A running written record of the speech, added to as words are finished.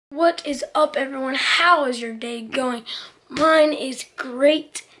What is up, everyone? How is your day going? Mine is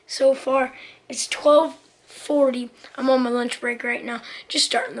great so far. It's 12:40. I'm on my lunch break right now. Just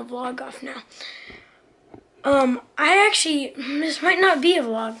starting the vlog off now. This might not be a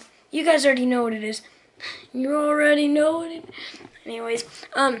vlog. You guys already know what it is. You already know what it is. Anyways,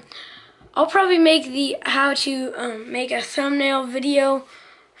 I'll probably make the how to make a thumbnail video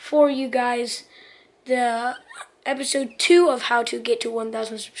for you guys. The episode 2 of how to get to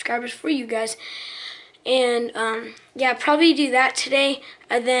 1,000 subscribers for you guys. And yeah, probably do that today.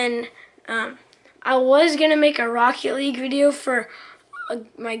 And then I was gonna make a Rocket League video for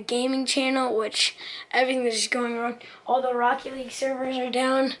my gaming channel, which everything is just going wrong. All the Rocket League servers are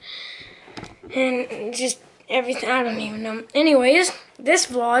down, and just everything. I don't even know. Anyways, this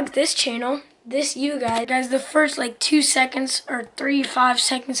vlog, this channel, this you guys, the first like 2 seconds or 5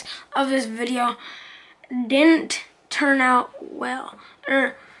 seconds of this video didn't turn out well.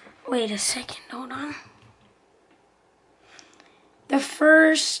 Wait a second, hold on. The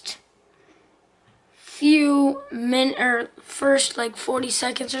first few minutes, or first like 40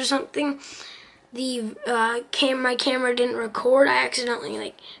 seconds or something, my camera didn't record. I accidentally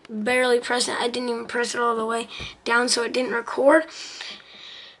like barely pressed it. I didn't even press it all the way down, so it didn't record.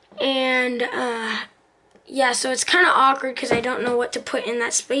 And yeah, so it's kind of awkward because I don't know what to put in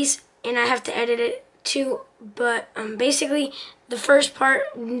that space, and I have to edit it too. But basically the first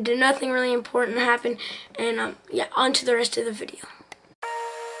part, nothing really important happened, and yeah, on to the rest of the video.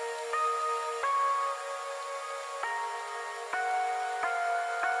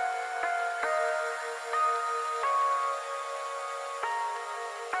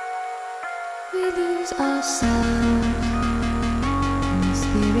 We lose ourselves in the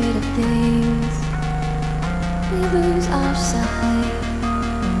spirit of things. We lose our sight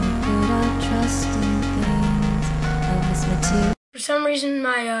when we put our trust in things of this material. For some reason,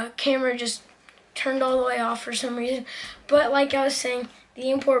 my camera just turned all the way off for some reason. But like I was saying, the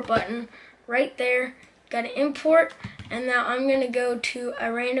import button right there, got to import, and now I'm going to go to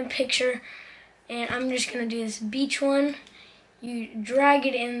a random picture, and I'm just going to do this beach one. You drag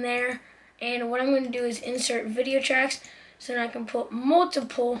it in there. And what I'm going to do is insert video tracks so that I can put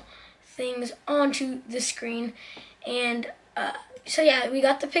multiple things onto the screen. And so yeah, we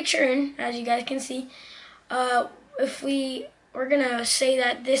got the picture in, as you guys can see. We're going to say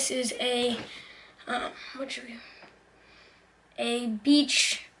that this is a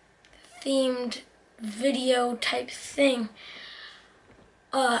beach themed video type thing.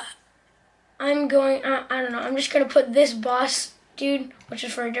 I don't know, I'm just going to put this boss dude, which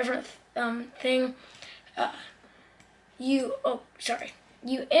is for a different thing. You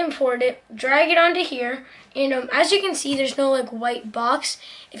import it, drag it onto here, and as you can see, there's no like white box.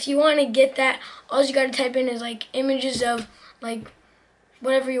 If you want to get that, all you gotta type in is like images of like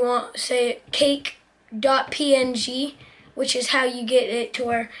whatever you want, say cake.png, which is how you get it to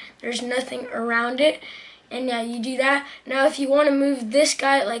where there's nothing around it. And yeah, you do that. Now if you want to move this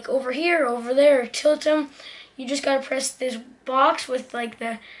guy like over here, over there, or tilt him, you just gotta press this box with like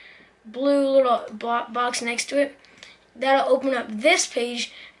the blue little box next to it. That'll open up this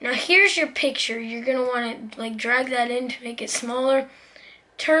page. Now here's your picture. You're gonna want to like drag that in to make it smaller.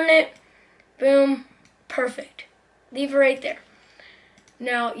 Turn it, boom, perfect. Leave it right there.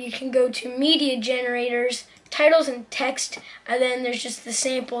 Now you can go to media generators, titles and text, and then there's just the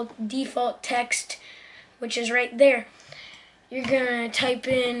sample default text, which is right there. You're gonna type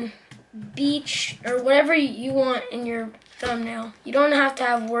in beach or whatever you want in your thumbnail. You don't have to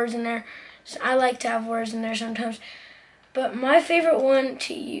have words in there. So I like to have words in there sometimes. But my favorite one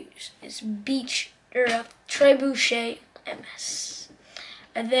to use is beach or Trebuchet MS.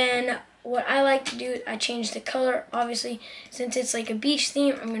 And then what I like to do, I change the color. Obviously, since it's like a beach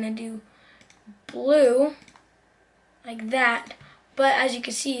theme, I'm gonna do blue like that. But as you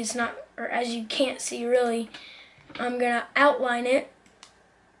can see, it's not, or as you can't see really, I'm gonna outline it.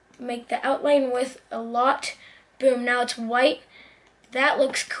 Make the outline width a lot. Boom, now it's white. That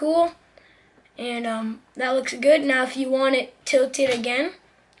looks cool, and that looks good. Now if you want it tilted again,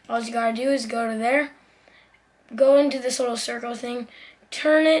 all you gotta do is go to there, go into this little circle thing,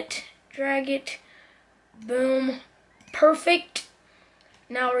 turn it, drag it, boom, perfect.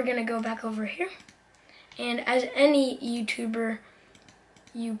 Now we're gonna go back over here, and as any YouTuber,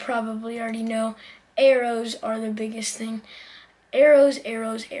 you probably already know, arrows are the biggest thing. Arrows,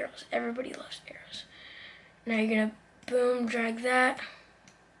 arrows, arrows. Everybody loves arrows. Now you're gonna boom, drag that.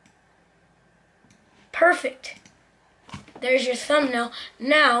 Perfect. There's your thumbnail.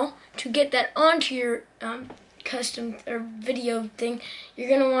 Now, to get that onto your custom or video thing, you're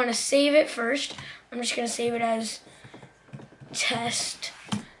gonna want to save it first. I'm just gonna save it as test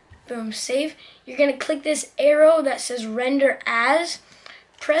Boom, save. You're gonna click this arrow that says render as.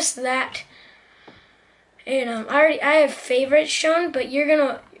 Press that, and I have favorites shown, but you're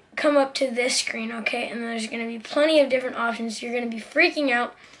gonna come up to this screen, okay? And there's gonna be plenty of different options. You're gonna be freaking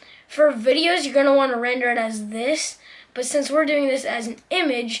out. For videos, you're gonna want to render it as this, but since we're doing this as an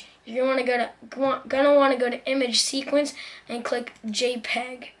image, you're gonna want to go to image sequence and click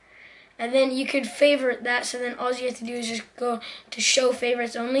JPEG. And then you could favorite that, so then all you have to do is just go to show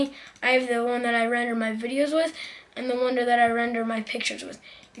favorites only. I have the one that I render my videos with and the one that I render my pictures with.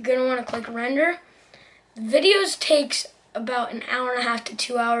 You're going to want to click render. The videos takes about an hour and a half to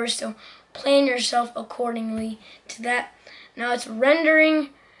 2 hours, so plan yourself accordingly to that. Now it's rendering.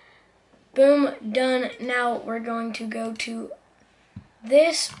 Boom, done. Now we're going to go to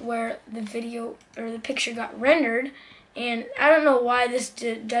this where the video or the picture got rendered. And I don't know why this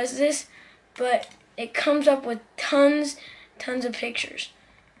does this, but it comes up with tons of pictures.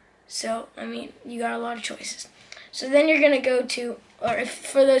 So, I mean, you got a lot of choices. So then you're going to go to, or if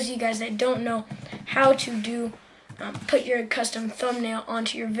for those of you guys that don't know how to do, put your custom thumbnail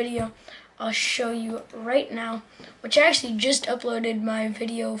onto your video, I'll show you right now, which I actually just uploaded my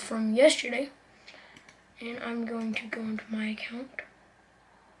video from yesterday. And I'm going to go into my account.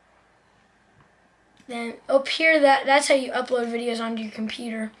 Then up here, that's how you upload videos onto your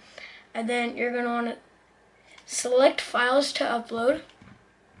computer. And then you're going to want to select files to upload.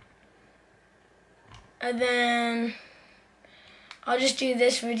 And then I'll just do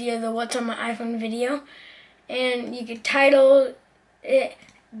this video, the what's on my iPhone video. And you can title it,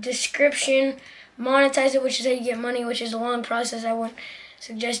 description, monetize it, which is how you get money, which is a long process. I wouldn't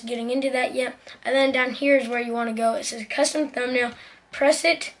suggest getting into that yet. And then down here is where you want to go. It says custom thumbnail. Press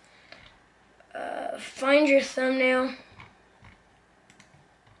it. Find your thumbnail.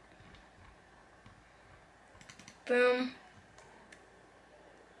 Boom.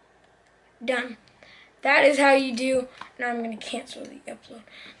 Done. That is how you do. Now I'm going to cancel the upload.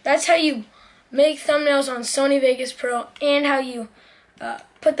 That's how you make thumbnails on Sony Vegas Pro and how you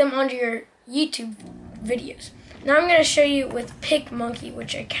put them onto your YouTube videos. Now I'm going to show you with PicMonkey,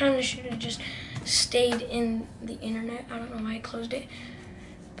 which I kind of should have just stayed in the internet. I don't know why I closed it.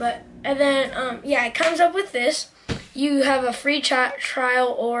 But, and then, yeah, it comes up with this. You have a free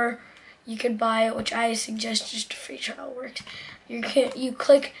trial, or you could buy it, which I suggest just a free trial works. You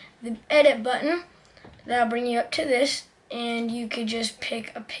click the edit button. That'll bring you up to this, and you could just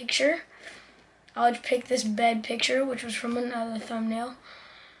pick a picture. I'll just pick this bed picture, which was from another thumbnail.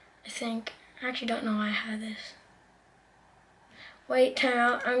 I actually don't know why I had this. Wait, time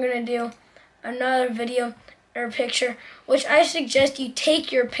out. I'm going to do another video or picture, which I suggest you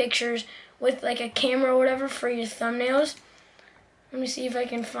take your pictures with like a camera or whatever for your thumbnails. Let me see if I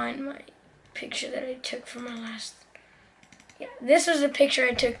can find my picture that I took for my last. Yeah, this was the picture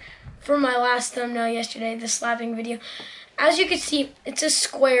I took for my last thumbnail yesterday, the slapping video. As you can see, it's a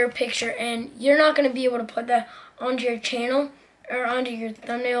square picture, and you're not going to be able to put that onto your channel or onto your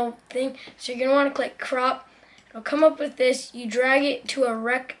thumbnail thing. So you're going to want to click crop. It'll come up with this. You drag it to a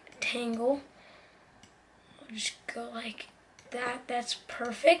rectangle. Just go like that. That's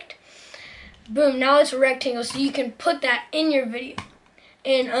perfect. Boom, now it's a rectangle, so you can put that in your video.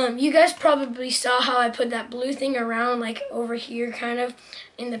 And you guys probably saw how I put that blue thing around, like over here kind of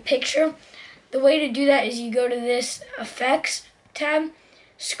in the picture. The way to do that is you go to this effects tab,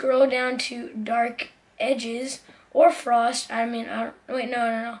 scroll down to dark edges or frost. Wait,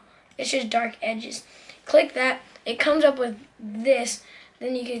 no. It's just dark edges. Click that. It comes up with this.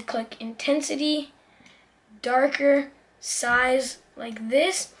 Then you can click intensity, darker, size, like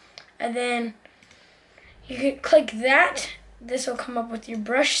this, and then you can click that. This will come up with your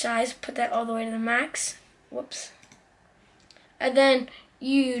brush size. Put that all the way to the max. Whoops. And then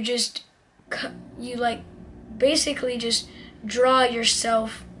you just basically just draw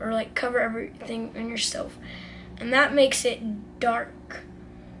yourself, or like cover everything in yourself, and that makes it dark.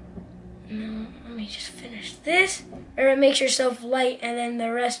 Now, let me just finish this. Or it makes yourself light, and then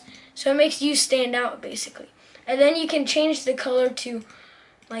the rest, so it makes you stand out basically. And then you can change the color to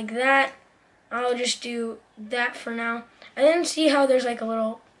like that. I'll just do that for now. And then see how there's like a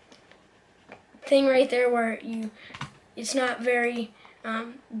little thing right there where it's not very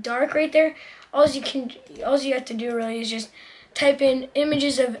dark right there. All you have to do really is just type in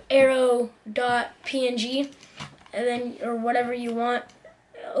images of arrow.png, and then, or whatever you want,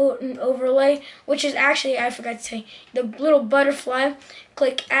 an overlay, which is actually, I forgot to say, the little butterfly.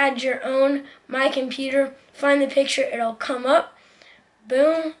 Click add your own, my computer, find the picture, it'll come up,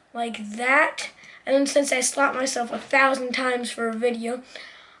 boom, like that. And then since I slapped myself 1,000 times for a video,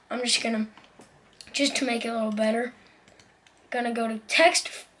 I'm just gonna, to make it a little better, gonna go to text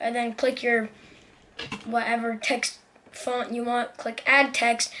and then click your whatever text font you want. Click add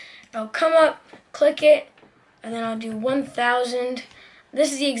text. It'll come up, click it, and then I'll do 1000.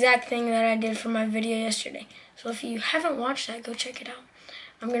 This is the exact thing that I did for my video yesterday. So if you haven't watched that, go check it out.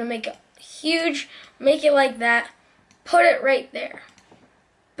 I'm gonna make it huge, make it like that, put it right there.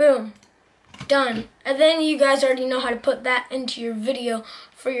 Boom. Done. And then you guys already know how to put that into your video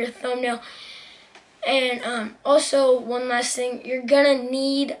for your thumbnail. And also, one last thing, you're gonna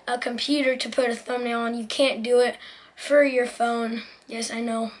need a computer to put a thumbnail on. You can't do it for your phone. Yes, I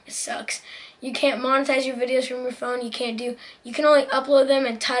know, it sucks. You can't monetize your videos from your phone. You can only upload them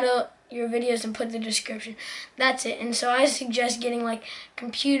and title your videos and put the description. That's it. And so I suggest getting like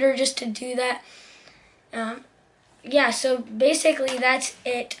computer just to do that. Yeah, so basically that's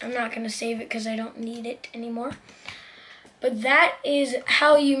it. I'm not going to save it because I don't need it anymore. But that is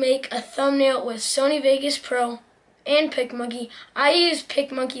how you make a thumbnail with Sony Vegas Pro and PicMonkey. I use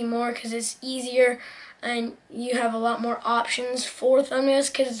PicMonkey more because it's easier and you have a lot more options for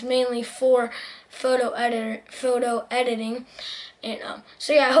thumbnails because it's mainly for photo editing. And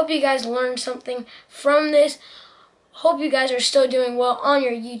so yeah, I hope you guys learned something from this. Hope you guys are still doing well on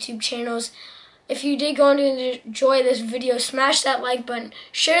your YouTube channels. If you did go on to enjoy this video, smash that like button.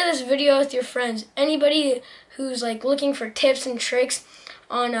 Share this video with your friends. Anybody who's like looking for tips and tricks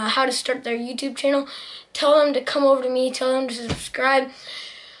on how to start their YouTube channel, tell them to come over to me. Tell them to subscribe.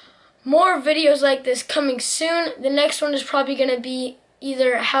 More videos like this coming soon. The next one is probably going to be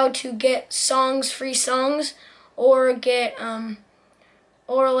either how to get songs, free songs, or get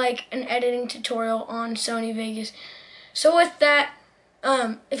or like an editing tutorial on Sony Vegas. So with that,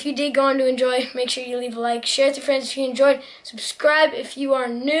 if you did go on to enjoy, make sure you leave a like, share with your friends if you enjoyed, subscribe if you are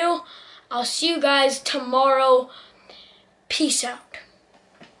new. I'll see you guys tomorrow. Peace out.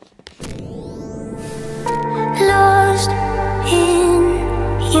 Lost in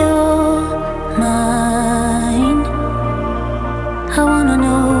your mind, I wanna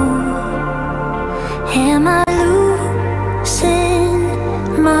know, am I losing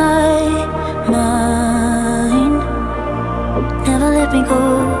my mind? Never let me go.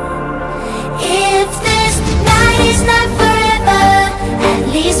 If this night is not forever,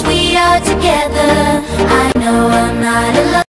 at least we are together. I know I'm not alone.